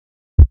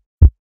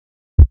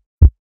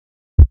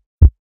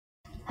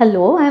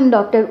Hello, I am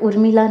Dr.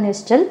 Urmila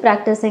Nischal,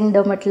 practicing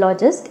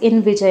dermatologist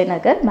in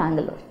Vijayanagar,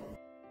 Bangalore.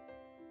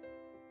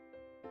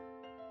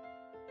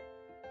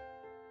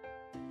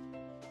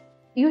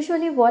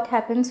 Usually what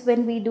happens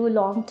when we do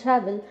long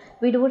travel,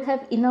 we don't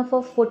have enough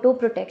of photo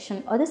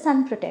protection or the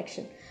sun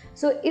protection.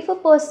 So if a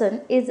person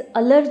is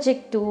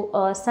allergic to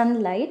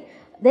sunlight,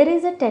 there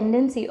is a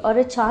tendency or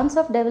a chance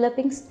of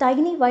developing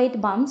stagny white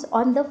bumps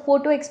on the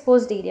photo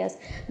exposed areas,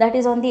 that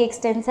is on the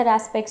extensor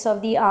aspects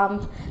of the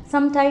arms,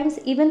 sometimes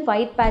even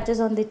white patches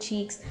on the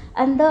cheeks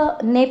and the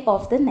nape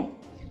of the neck.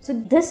 So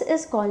this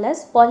is called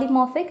as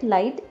polymorphic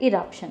light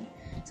eruption.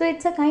 So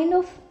it's a kind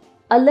of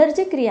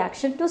allergic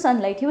reaction to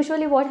sunlight.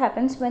 Usually what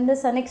happens when the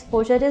sun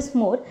exposure is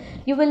more,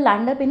 you will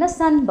land up in a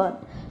sunburn.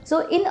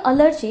 So in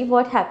allergy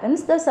what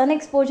happens, the sun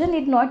exposure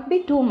need not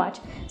be too much.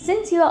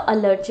 Since you are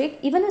allergic,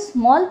 even a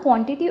small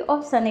quantity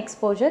of sun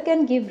exposure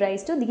can give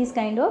rise to these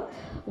kind of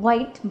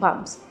white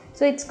bumps.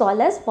 So it's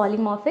called as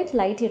polymorphic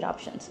light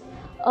eruptions.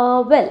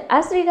 Well,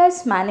 as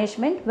regards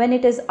management, when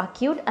it is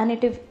acute and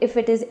if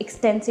it is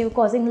extensive,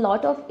 causing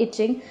lot of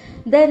itching,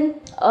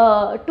 then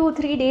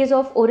 2-3 days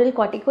of oral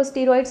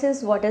corticosteroids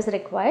is what is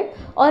required,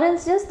 or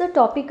else just the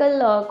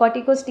topical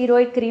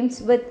corticosteroid creams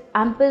with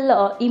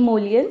ample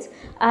emollients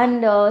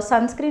and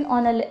sunscreen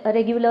on a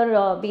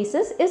regular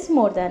basis is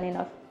more than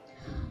enough.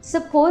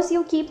 Suppose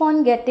you keep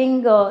on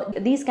getting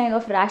these kind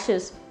of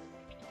rashes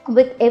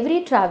with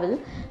every travel,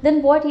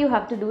 then what you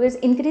have to do is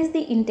increase the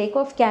intake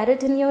of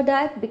carrot in your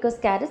diet, because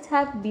carrots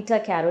have beta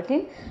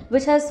carotene,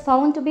 which has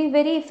found to be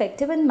very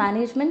effective in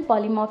management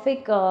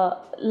polymorphic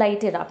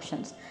light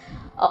eruptions.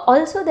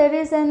 Also there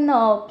is an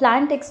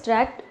plant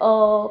extract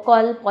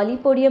called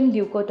Polympodium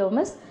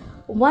Leucotomos.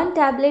 One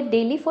tablet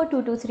daily for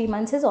 2 to 3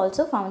 months is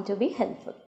also found to be helpful.